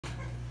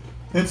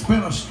It's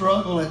been a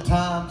struggle at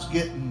times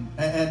getting,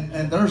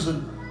 and there's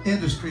an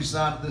industry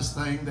side of this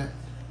thing that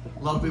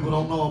a lot of people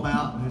don't know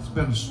about. It's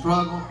been a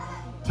struggle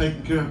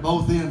taking care of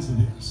both ends of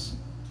this.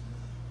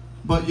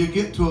 But you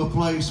get to a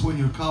place when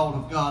you're called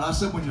of God. I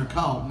said when you're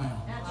called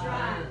now. That's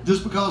right.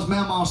 Just because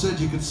Mama said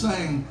you could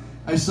sing,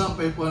 hey, some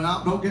people, and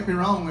don't get me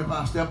wrong if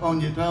I step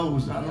on your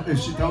toes, if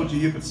she told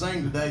you could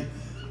sing today,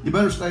 you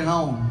better stay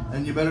home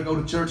and you better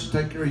go to church and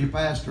take care of your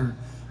pastor,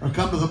 or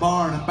come to the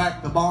barn and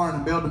back the barn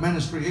and build the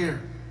ministry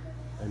here.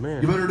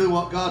 Amen. You better do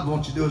what God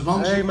wants you to do. As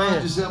long as you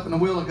find yourself in the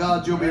will of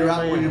God, you'll be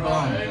right where you're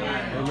going.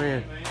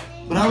 Amen.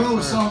 But I wrote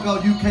a song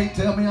called You Can't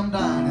Tell Me I'm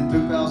Dying in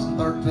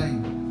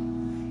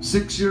 2013.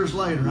 6 years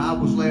later, I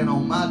was laying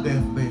on my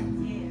deathbed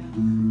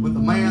with the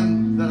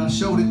man that I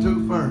showed it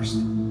to first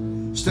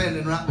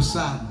standing right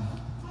beside me.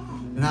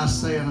 And I was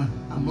saying,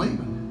 I'm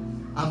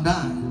leaving. I'm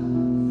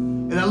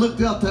dying. And I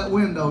looked out that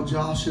window,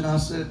 Josh, and I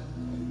said,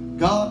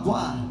 God,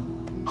 why?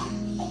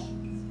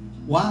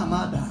 Why am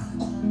I dying?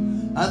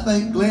 I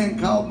think Glenn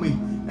called me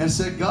and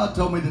said, God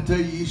told me to tell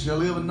you you shall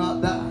live and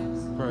not die.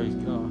 Praise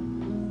God.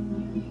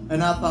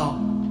 And I thought,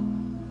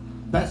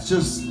 that's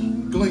just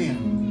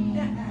Glenn.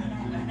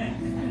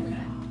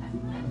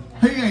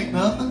 He ain't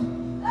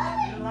nothing.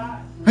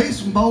 He's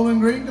from Bowling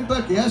Green,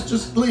 Kentucky. That's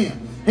just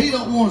Glenn. He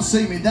don't want to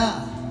see me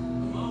die.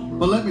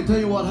 But let me tell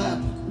you what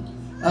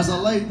happened. As I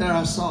laid there,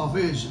 I saw a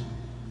vision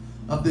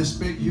of this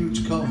big,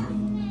 huge cover.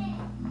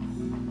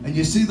 And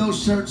you see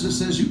those shirts that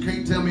says, you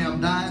can't tell me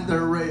I'm dying?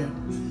 They're red.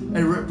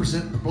 They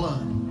represent the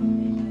blood.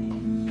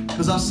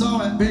 Because I saw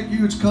that big,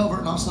 huge cover,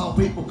 and I saw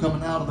people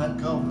coming out of that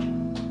cover.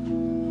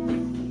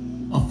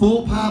 A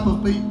full pipe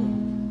of people.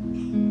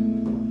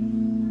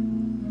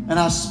 And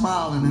I was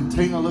smiling, and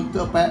Tina looked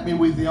up at me.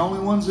 We were the only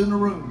ones in the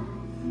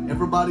room.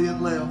 Everybody had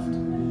left.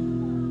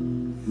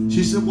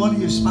 She said, what are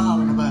you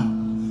smiling about?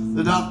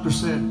 The doctor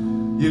said,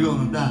 you're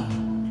going to die.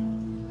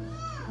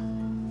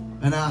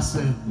 And I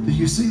said, do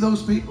you see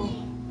those people?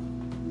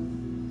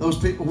 Those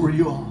people where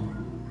you are.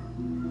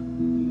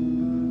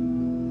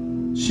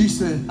 She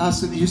said, I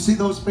said, do you see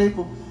those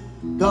people?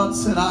 God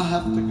said, I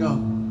have to go,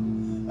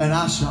 and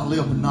I shall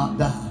live and not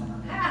die.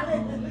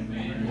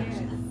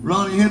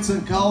 Ronnie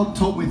Henson called and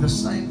told me the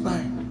same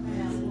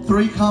thing.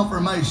 3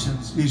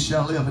 confirmations, you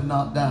shall live and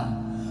not die.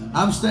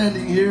 I'm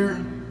standing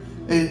here,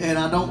 and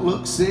I don't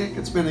look sick.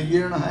 It's been a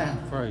year and a half.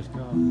 Praise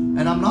God.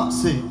 And I'm not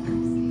sick.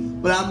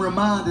 But I'm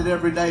reminded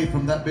every day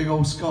from that big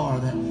old scar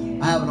that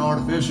I have an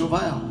artificial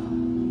valve.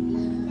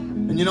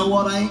 And you know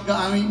what? I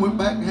ain't went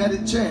back and had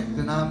it checked.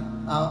 And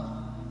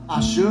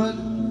I should,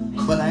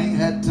 but I ain't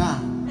had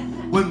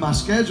time. When my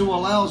schedule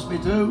allows me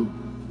to,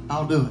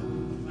 I'll do it.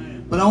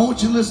 But I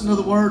want you to listen to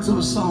the words of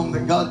a song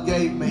that God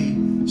gave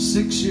me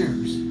 6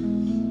 years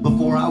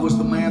before I was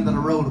the man that I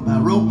wrote about.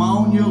 I wrote my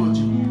own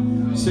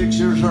eulogy 6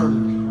 years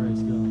earlier.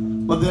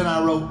 But then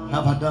I wrote,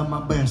 have I done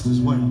my best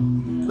as well?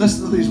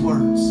 Listen to these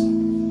words.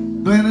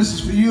 Glenn, this is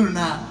for you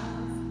tonight.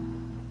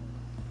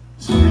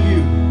 It's for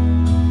you.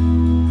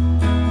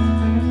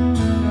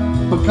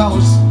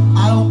 Because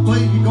I don't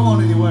believe you're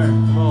going anywhere.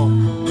 Come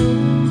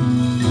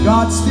on.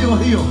 God still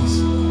heals.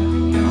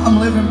 I'm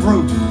living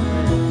proof.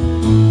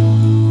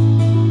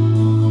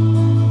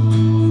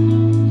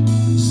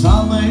 So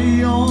I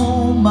lay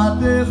on my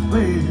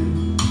deathbed,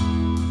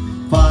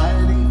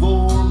 fighting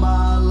for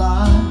my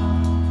life.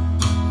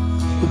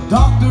 The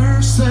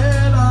doctor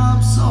said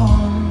I'm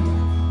sorry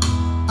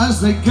as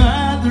they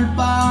gathered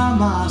by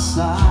my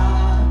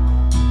side.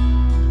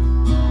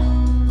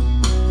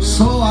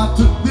 So I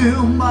took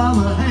them by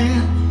the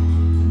hand,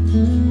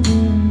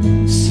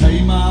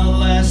 say my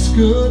last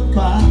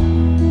goodbye.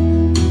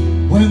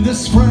 When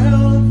this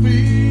frail and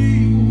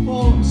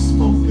feeble voice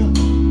spoke up,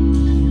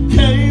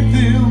 gave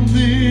them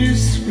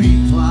this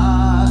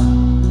reply.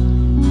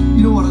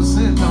 You know what I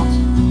said, don't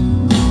you?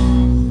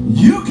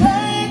 You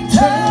can't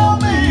tell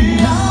me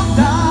I'm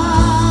dying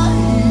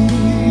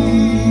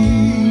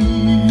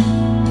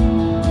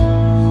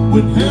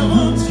when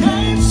heaven's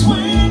gates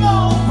swing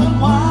open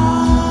wide,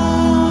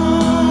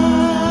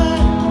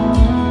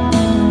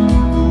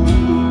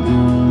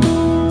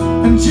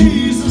 and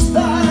Jesus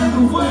died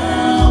to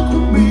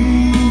welcome me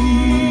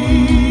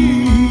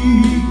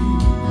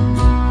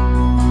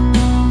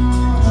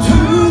to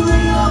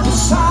the other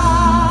side.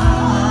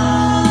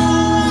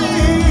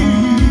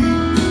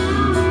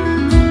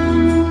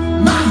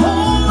 My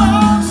whole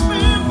life's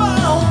been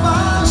bound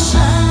by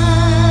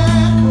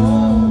shackles.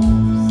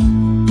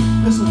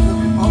 Listen to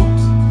me,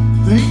 folks.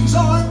 Things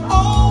aren't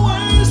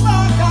always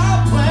like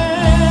I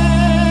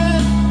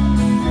planned.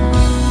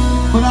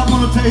 But I'm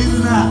gonna tell you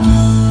tonight,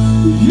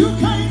 you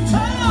can't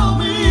tell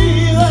me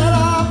that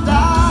I'm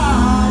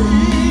dying,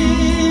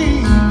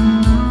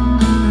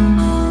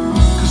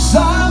 'cause I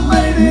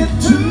made it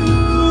to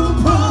the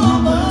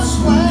promised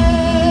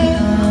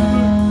land.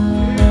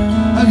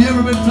 Have you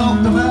ever been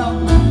talked about?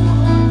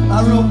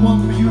 I wrote one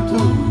for you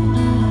too.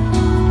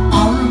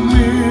 I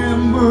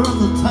remember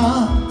the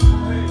time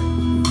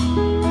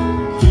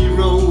he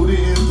wrote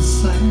in the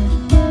sand,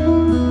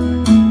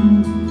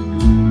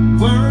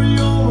 where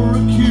your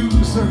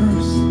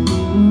accusers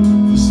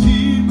was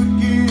he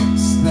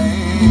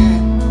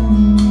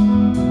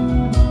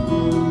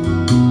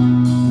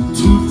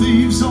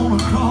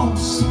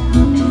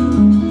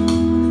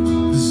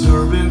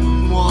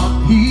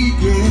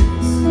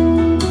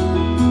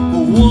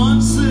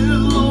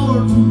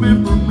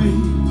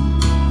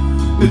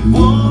It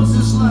was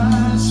his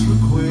last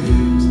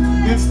request.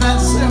 It's that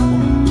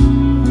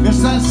simple.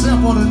 It's that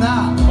simple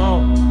tonight. Come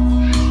on.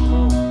 Come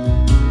on.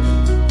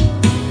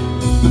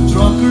 The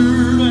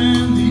drunkard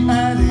and the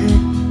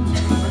addict,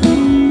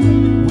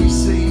 we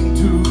seem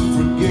to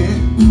forget,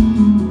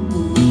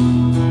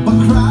 but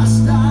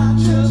Christ died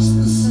just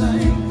the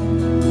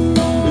same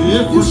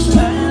if we're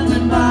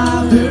standing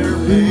by their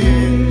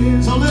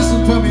bed. So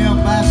listen to me,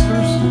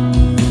 ambassadors.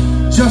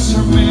 Just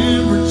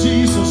remember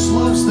Jesus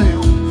loves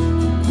them,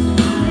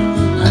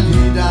 and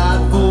he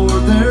died for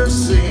their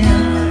sin.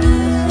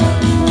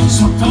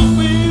 So don't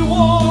be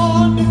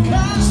one to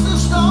cast a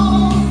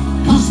stone,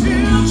 'cause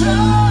he'll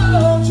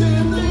judge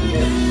in the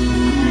end.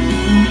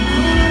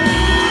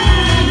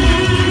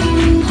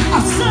 I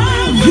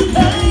said you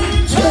can't